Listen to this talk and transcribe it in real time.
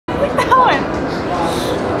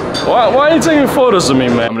Why are you taking photos of me,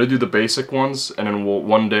 man? I'm gonna do the basic ones, and then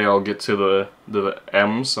one day I'll get to the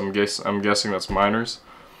M's. I'm guessing that's minors.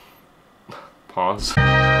 Pause.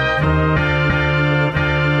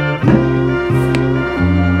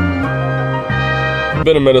 It's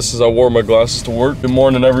been a minute since I wore my glasses to work. Good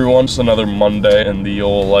morning, everyone. It's another Monday in the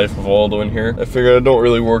old life of Aldwen here. I figured I don't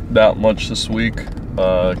really work that much this week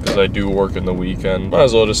because I do work in the weekend. Might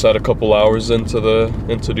as well just add a couple hours into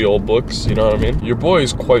the old books. You know what I mean? Your boy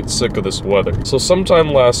is quite sick of this weather. So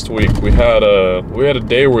sometime last week we had a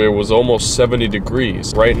day where it was almost 70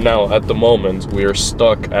 degrees. Right now, at the moment, we are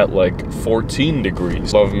stuck at like 14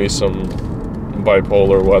 degrees. Love me some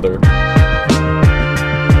bipolar weather.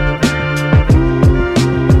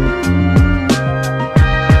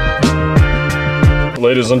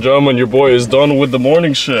 Ladies and gentlemen, your boy is done with the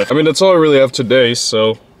morning shift. I mean, that's all I really have today,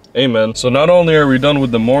 so amen. So not only are we done with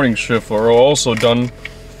the morning shift, we're also done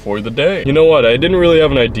for the day. You know what? I didn't really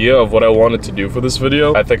have an idea of what I wanted to do for this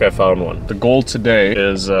video. I think I found one. The goal today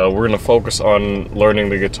is we're gonna focus on learning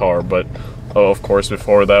the guitar, but of course,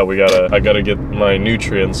 before that, I gotta get my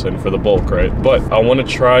nutrients in for the bulk, right? But I want to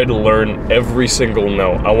try to learn every single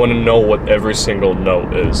note. I want to know what every single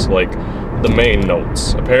note is, like the main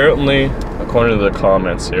notes. Apparently, according to the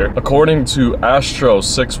comments here, according to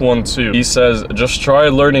Astro612, he says just try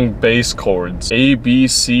learning bass chords A, B,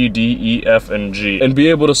 C, D, E, F, and G, and be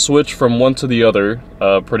able to switch from one to the other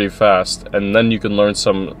pretty fast, and then you can learn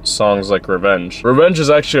some songs like Revenge. Revenge is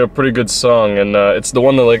actually a pretty good song, and it's the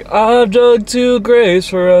one that like, I've dug 2 graves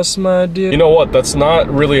for us, my dear. You know what? That's not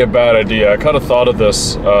really a bad idea. I kind of thought of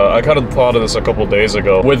this. A couple days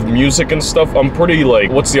ago. With music and stuff, I'm pretty like,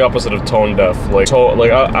 what's the opposite of tone deaf? Like,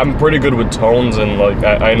 I'm pretty good with tones, and like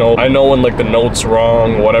I know when like the note's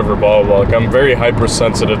wrong, whatever, blah blah blah. Like, I'm very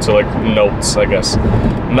hypersensitive to like notes, I guess.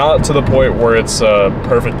 Not to the point where it's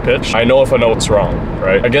perfect pitch. I know if a note's wrong,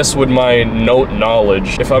 right? I guess with my note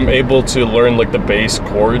knowledge, if I'm able to learn like the bass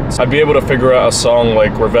chords, I'd be able to figure out a song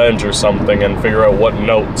like Revenge or something and figure out what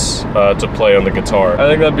notes to play on the guitar. I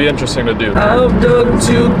think that'd be interesting to do. I've dug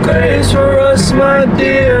 2 graves for us, my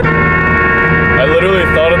dear. I literally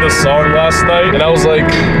thought of this song last night, and I was like,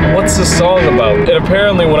 what's this song about? And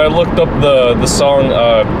apparently when I looked up the song,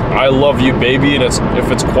 I Love You Baby, and if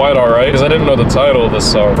it's quite alright, because I didn't know the title of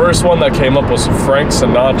this song. First one that came up was Frank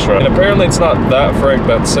Sinatra, and apparently it's not that Frank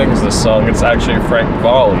that sings this song, it's actually Frank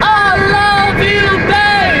Valli. I love you,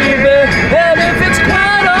 baby, and if it's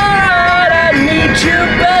quite alright, I need you,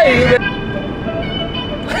 baby.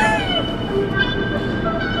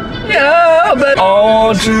 Yeah, but I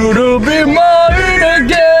want you to be mine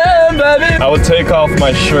again, baby. I would take off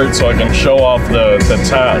my shirt so I can show off the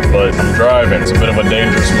tat, but I'm driving. It's a bit of a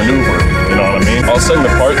dangerous maneuver, you know what I mean? I'll sing the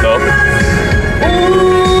part though.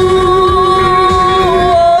 Ooh,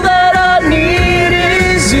 all that I need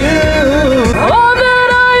is you. All that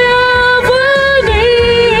I ever need.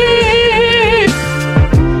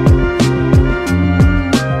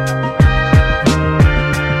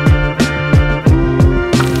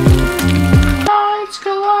 Lights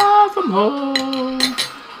go off, I'm home.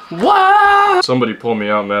 Wow. Somebody pull me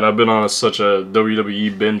out, man. I've been on such a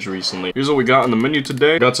WWE binge recently. Here's what we got on the menu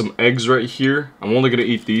today. Got some eggs right here. I'm only gonna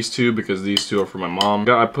eat these 2 because these 2 are for my mom.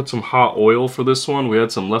 I put some hot oil for this one. We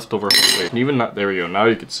had some leftover. Wait, even not, there we go. Now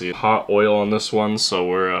you can see it. Hot oil on this one, so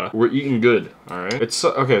we're eating good. All right. It's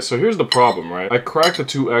okay. So here's the problem, right? I cracked the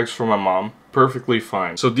 2 eggs for my mom. Perfectly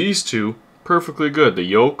fine. So these 2, perfectly good. The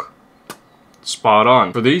yolk, spot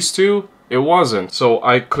on. For these 2, it wasn't, so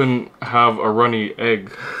I couldn't have a runny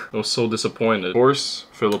egg. I was so disappointed. Of course,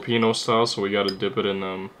 Filipino style, so we gotta dip it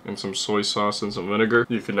in some soy sauce and some vinegar.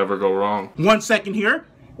 You can never go wrong. 1 second here.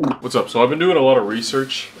 What's up? So I've been doing a lot of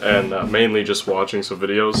research and mainly just watching some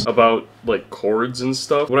videos about like chords and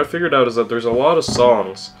stuff. What I figured out is that there's a lot of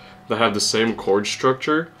songs that have the same chord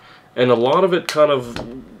structure, and a lot of it kind of,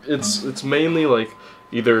 it's mainly like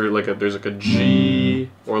either like there's like a G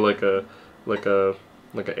or like a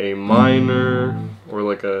A minor, or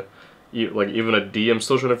like even a D. I'm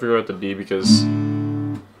still trying to figure out the D because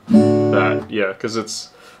because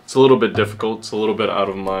it's a little bit difficult. It's a little bit out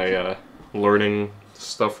of my learning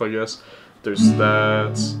stuff, I guess. There's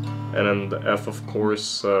that, and then the F, of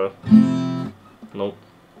course. Nope.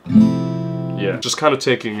 Yeah, just kind of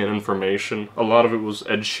taking in information. A lot of it was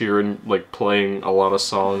Ed Sheeran like playing a lot of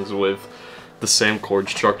songs with the same chord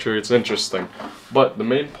structure. It's interesting. But the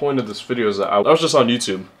main point of this video is that I was just on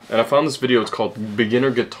YouTube and I found this video. It's called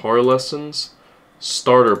Beginner Guitar Lessons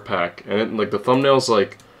Starter Pack, and like the thumbnail's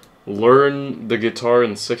like learn the guitar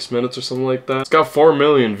in 6 minutes or something like that. It's got 4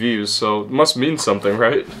 million views, so it must mean something,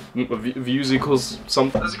 right? Views equals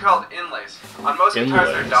something. Those are called inlays. On most guitars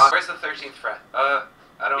they're dots. Where's the 13th fret?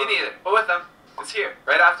 I don't. Me neither. But with them, it's here,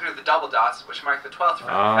 right after the double dots, which mark the 12th fret.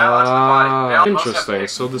 Now onto the body. They all interesting.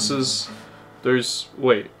 So this is,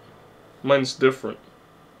 wait, mine's different.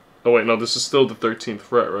 Oh wait, no, this is still the 13th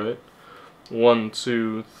fret, right? 1,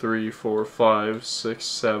 2, 3, 4, 5, 6,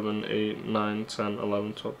 7, 8, 9, 10,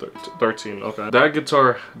 11, 12, 13. Okay. That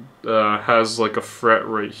guitar has like a fret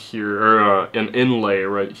right here, or an inlay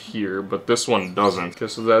right here, but this one doesn't. Okay,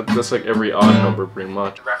 so that's like every odd number pretty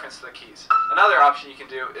much. In reference to the keys. Another option you can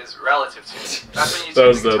do is relative tuning. That's when you that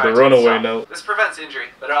was the runaway note. This prevents injury,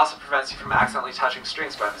 but it also prevents you from accidentally touching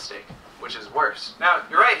strings by mistake, which is worse. Now,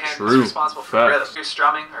 your right hand is responsible for rhythm. If you're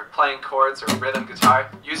strumming or playing chords or rhythm guitar,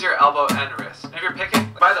 use your elbow and wrist. And if you're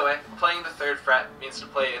picking, by the way, playing the 3rd fret means to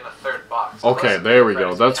play in the 3rd box. Okay, there we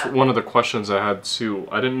go. That's one of the questions I had too.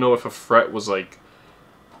 I didn't know if a fret was like,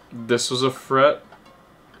 this was a fret.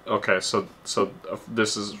 Okay, so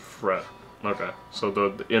this is fret. Okay, so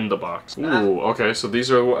the in the box. Ooh, okay, so these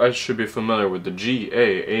are what I should be familiar with. The G,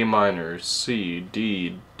 A minor, C,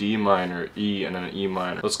 D, D minor, E, and an E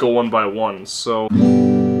minor. Let's go one by one. So,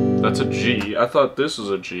 that's a G. I thought this was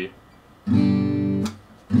a G.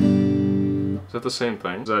 Is that the same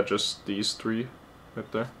thing? Is that just these 3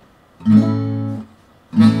 right there?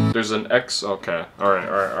 There's an X, okay.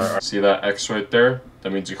 Alright. See that X right there?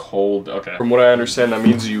 That means you hold, okay. From what I understand, that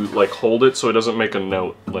means you like hold it so it doesn't make a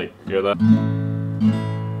note. Like, you hear that?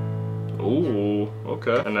 Ooh,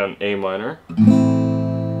 okay. And then A minor.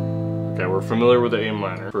 Okay, we're familiar with the A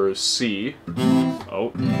minor. For C,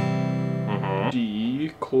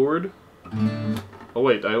 D chord. Oh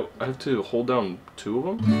wait, I have to hold down 2 of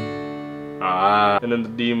them? Ah, and then the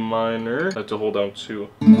D minor, I have to hold down 2.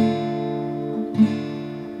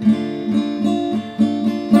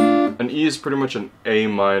 An E is pretty much an A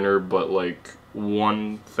minor, but like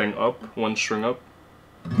one thing up, one string up.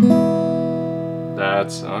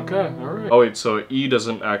 That's okay, alright. Oh wait, so E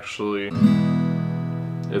doesn't actually,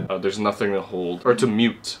 there's nothing to hold, or to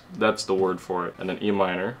mute, that's the word for it. And then E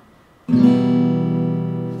minor.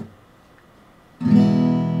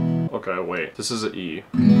 Okay, wait, this is an E.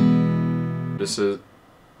 This is...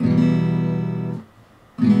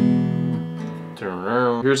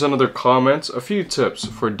 Here's another comment. A few tips.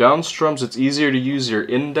 For down strums, it's easier to use your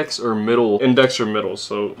index or middle.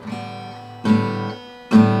 So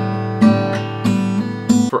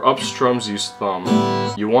for up strums, use thumb.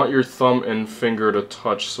 You want your thumb and finger to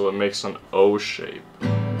touch so it makes an O shape.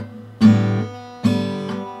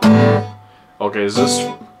 Okay,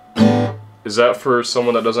 is that for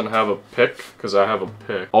someone that doesn't have a pick? Because I have a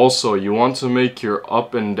pick. Also, you want to make your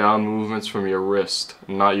up and down movements from your wrist,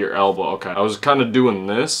 not your elbow. Okay, I was kind of doing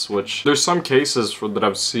this, which there's some cases that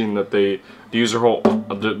I've seen that they use their whole,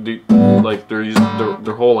 they're using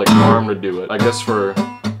their whole like arm to do it. I guess for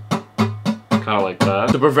kind of like that.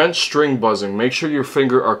 To prevent string buzzing, make sure your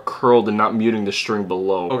fingers are curled and not muting the string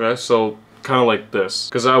below. Okay, so kind of like this,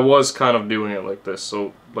 because I was kind of doing it like this.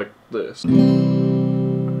 So like this.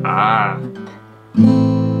 Ah.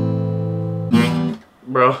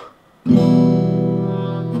 Bro.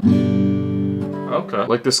 Okay.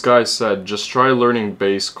 Like this guy said, just try learning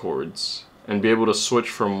bass chords and be able to switch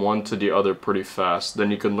from one to the other pretty fast. Then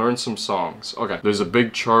you can learn some songs. Okay. There's a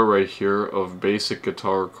big chart right here of basic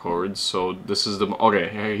guitar chords. So this is the... Okay,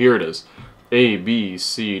 here it is. A, B,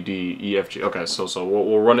 C, D, E, F, G. Okay, so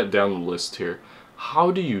we'll run it down the list here. How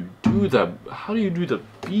do you do that? How do you do the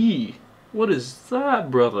B? What is that,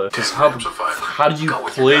 brother? Just how do you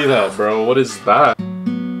play that, bro? What is that?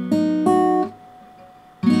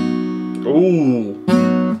 Ooh.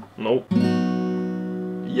 Nope.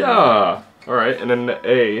 Yeah. Alright, and then the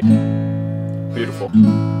A. Beautiful.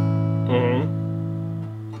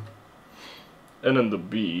 And then the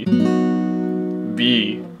B.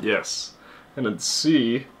 B. Yes. And then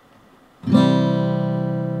C.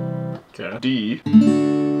 Okay. D.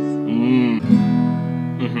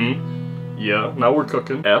 Yeah, now we're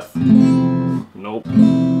cooking. F. Nope.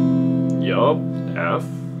 Yup. F.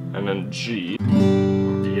 And then G.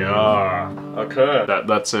 Yeah. Okay.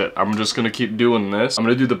 That's it. I'm just gonna keep doing this. I'm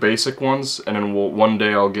gonna do the basic ones, and then one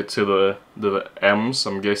day I'll get to the M's.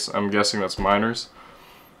 I'm guessing that's minors.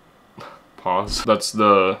 Pause. That's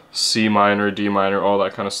the C minor, D minor, all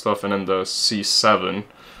that kind of stuff, and then the C7.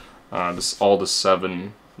 All the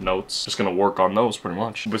 7 notes. Just gonna work on those pretty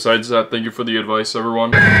much. Besides that, thank you for the advice, everyone.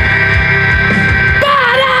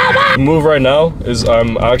 The move right now is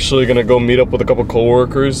I'm actually gonna go meet up with a couple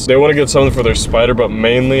coworkers. They want to get something for their spider, but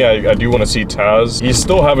mainly I do want to see Taz. He's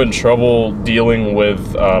still having trouble dealing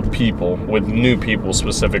with people, with new people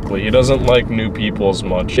specifically. He doesn't like new people as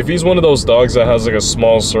much. If he's one of those dogs that has like a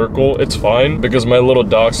small circle, it's fine, because my little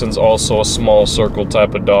dachshund's also a small circle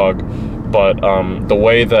type of dog. but the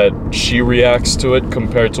way that she reacts to it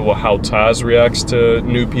compared to how Taz reacts to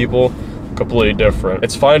new people, completely different.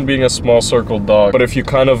 It's fine being a small circle dog, but if you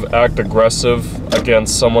kind of act aggressive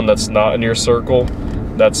against someone that's not in your circle,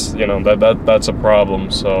 that's, you know, that's a problem.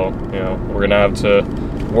 So, you know, we're gonna have to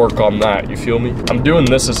work on that, you feel me? I'm doing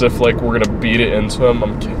this as if like we're gonna beat it into him.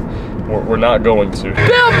 We're not going to.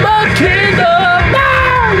 Build my kingdom!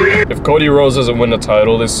 If Cody Rhodes doesn't win the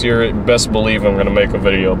title this year, best believe I'm gonna make a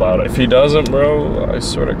video about it. If he doesn't, bro, I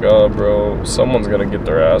swear to God, bro, someone's gonna get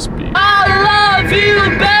their ass beat. I love you,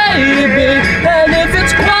 baby, and if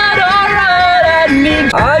it's quite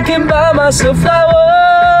alright, I can buy myself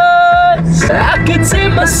flowers. I can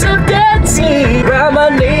take myself dancing, write my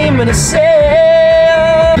name in the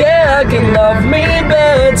sand. Yeah, I can love me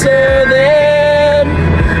better than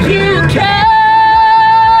you can.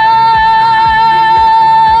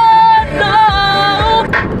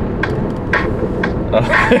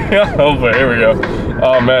 Oh, but here we go.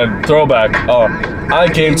 Oh man, throwback. Oh, I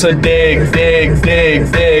came to dig, dig, dig,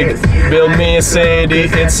 dig. Build me a city,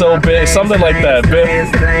 it's so big. Something like that,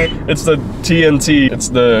 man. It's the TNT. It's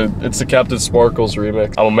the Captain Sparkles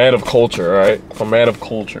remix. I'm a man of culture, alright? I'm a man of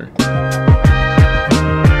culture.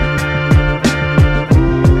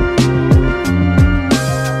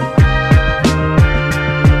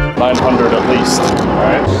 900 at least,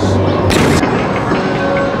 alright?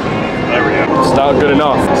 There we go. It's not good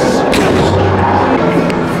enough.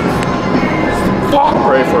 Fuck,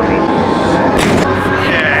 pray for me.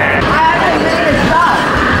 Yeah.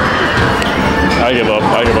 I give up,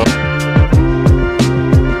 I give up.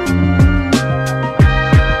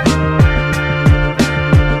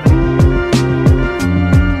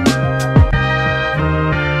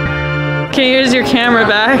 Okay, here's your camera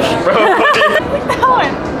back.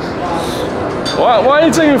 Why are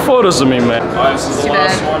you taking photos of me, man? Alright, this is the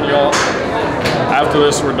last one, y'all. After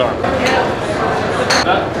this, we're done.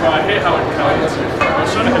 I hate how it counts. I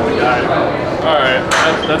was trying to hit the guy.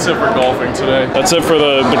 Alright, that's it for golfing today. That's it for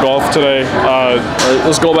the golf today.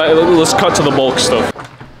 Let's go back, let's cut to the bulk stuff.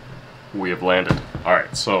 We have landed.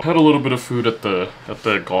 Alright, so had a little bit of food at the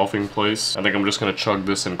golfing place. I think I'm just gonna chug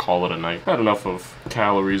this and call it a night. Had enough of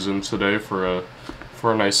calories in today for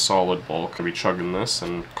a nice solid bulk. I'll be chugging this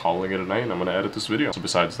and calling it a night, and I'm gonna edit this video. So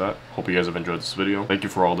besides that, hope you guys have enjoyed this video. Thank you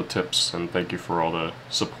for all the tips, and thank you for all the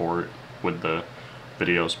support with the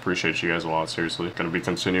videos. Appreciate you guys a lot, seriously. Gonna be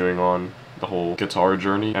continuing on the whole guitar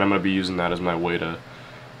journey, and I'm gonna be using that as my way to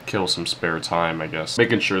kill some spare time, I guess.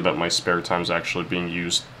 Making sure that my spare time is actually being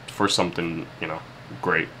used for something, you know,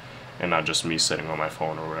 great, and not just me sitting on my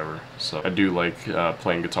phone or whatever. So I do like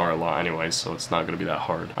playing guitar a lot anyway, so it's not gonna be that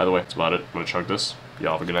hard. Either way, that's about it. I'm gonna chug this.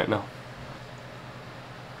 Y'all have a good night now.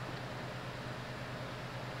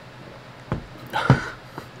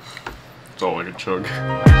 That's all I can chug.